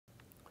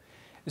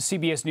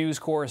CBS News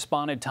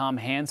correspondent Tom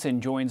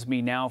Hanson joins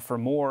me now for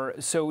more.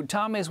 So,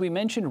 Tom, as we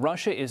mentioned,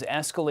 Russia is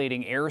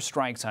escalating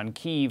airstrikes on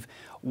Kyiv.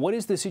 What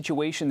is the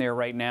situation there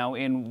right now,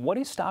 and what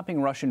is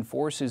stopping Russian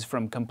forces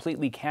from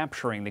completely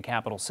capturing the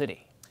capital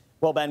city?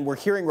 Well, Ben, we're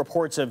hearing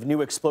reports of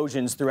new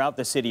explosions throughout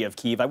the city of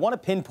Kyiv. I want to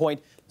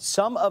pinpoint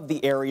some of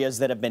the areas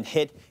that have been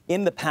hit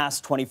in the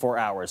past 24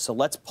 hours. So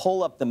let's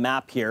pull up the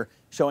map here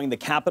showing the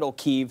capital,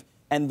 Kyiv.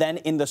 And then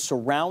in the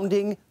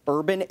surrounding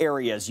urban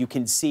areas, you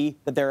can see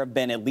that there have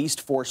been at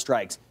least 4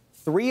 strikes.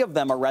 3 of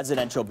them are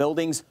residential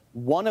buildings.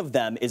 1 of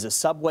them is a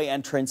subway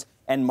entrance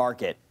and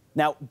market.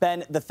 Now,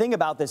 Ben, the thing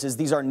about this is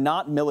these are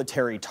not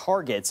military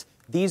targets.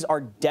 These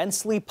are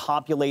densely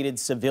populated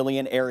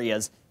civilian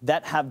areas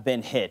that have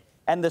been hit.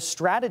 And the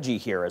strategy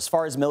here, as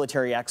far as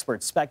military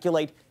experts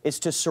speculate,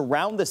 is to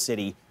surround the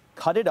city,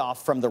 cut it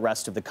off from the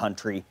rest of the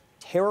country,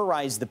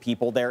 terrorize the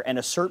people there, and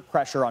assert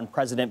pressure on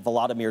President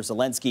Volodymyr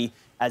Zelensky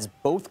as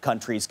both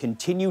countries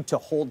continue to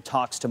hold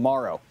talks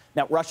tomorrow.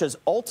 Now, Russia's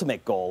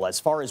ultimate goal, as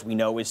far as we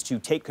know, is to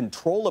take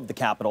control of the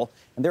capital,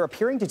 and they're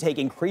appearing to take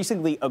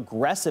increasingly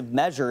aggressive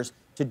measures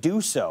to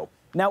do so.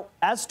 Now,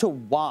 as to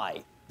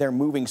why they're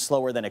moving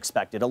slower than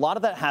expected, a lot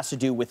of that has to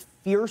do with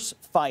fierce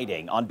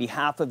fighting on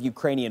behalf of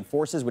Ukrainian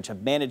forces, which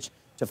have managed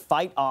to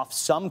fight off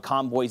some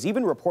convoys,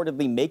 even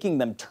reportedly making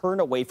them turn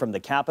away from the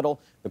capital.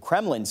 The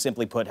Kremlin,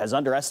 simply put, has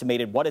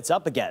underestimated what it's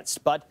up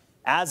against. But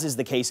as is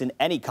the case in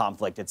any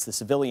conflict, it's the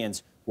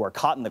civilians who are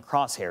caught in the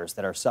crosshairs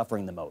that are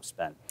suffering the most,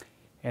 Ben.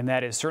 And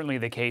that is certainly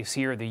the case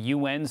here. The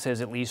UN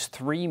says at least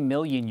 3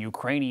 million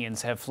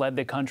Ukrainians have fled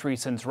the country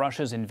since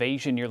Russia's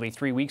invasion nearly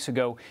 3 weeks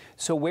ago.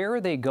 So where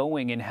are they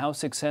going, and how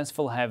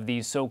successful have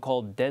these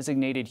so-called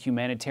designated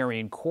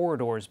humanitarian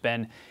corridors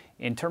been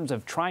in terms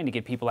of trying to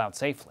get people out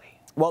safely?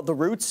 Well, the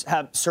routes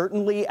have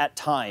certainly at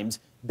times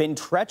been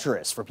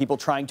treacherous for people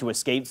trying to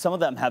escape. Some of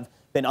them have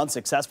been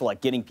unsuccessful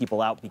at getting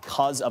people out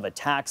because of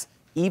attacks,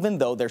 even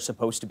though they're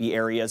supposed to be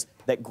areas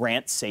that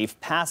grant safe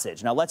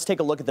passage. Now, let's take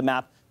a look at the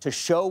map to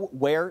show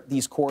where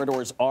these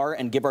corridors are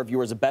and give our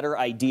viewers a better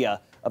idea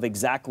of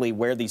exactly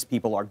where these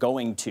people are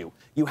going to.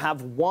 You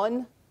have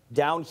 1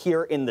 down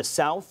here in the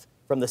south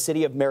from the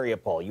city of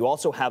Mariupol. You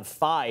also have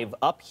 5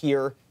 up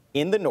here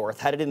in the north,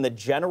 headed in the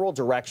general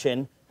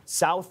direction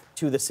south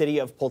to the city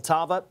of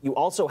Poltava. You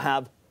also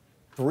have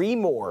 3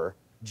 more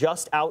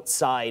just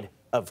outside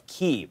of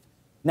Kyiv.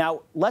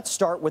 Now, let's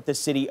start with the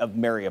city of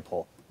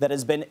Mariupol that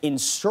has been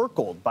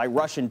encircled by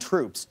Russian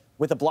troops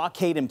with a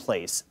blockade in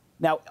place.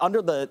 Now,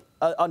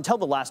 until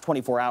the last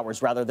 24 hours,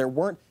 there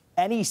weren't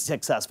any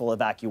successful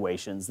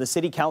evacuations. The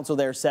city council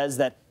there says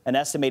that an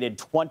estimated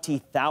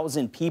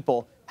 20,000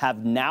 people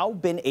have now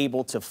been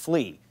able to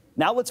flee.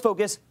 Now let's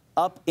focus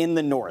up in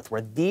the north,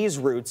 where these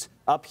routes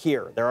up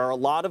here, there are a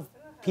lot of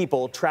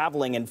people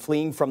traveling and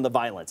fleeing from the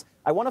violence.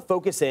 I want to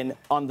focus in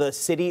on the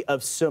city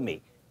of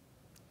Sumy.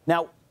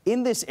 Now,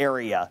 in this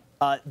area,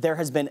 there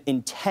has been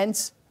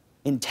intense,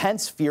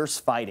 fierce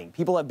fighting.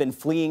 People have been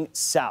fleeing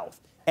south.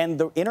 And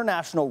the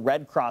International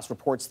Red Cross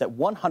reports that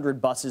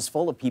 100 buses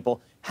full of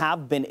people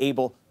have been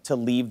able to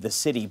leave the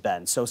city,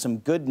 Ben. So some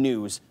good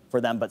news for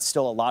them, but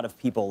still a lot of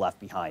people left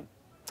behind.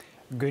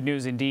 Good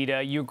news indeed.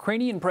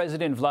 Ukrainian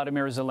President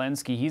Volodymyr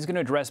Zelensky, he's going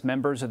to address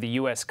members of the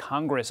U.S.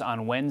 Congress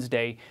on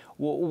Wednesday.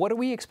 What are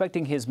we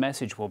expecting his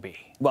message will be?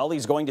 Well,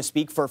 he's going to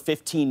speak for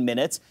 15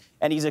 minutes,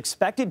 and he's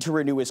expected to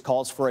renew his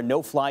calls for a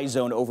no-fly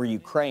zone over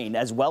Ukraine,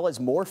 as well as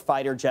more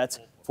fighter jets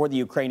for the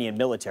Ukrainian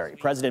military.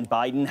 President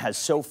Biden has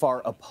so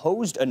far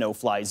opposed a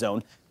no-fly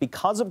zone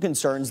because of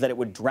concerns that it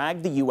would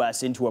drag the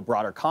U.S. into a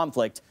broader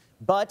conflict.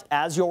 But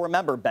as you'll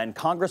remember, Ben,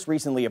 Congress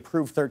recently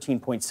approved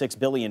 $13.6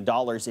 billion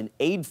in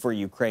aid for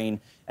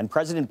Ukraine, and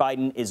President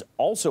Biden is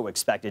also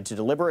expected to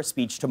deliver a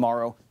speech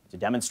tomorrow to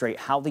demonstrate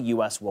how the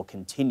U.S. will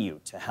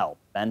continue to help.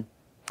 Ben?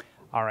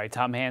 All right,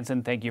 Tom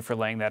Hanson, thank you for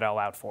laying that all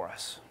out for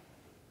us.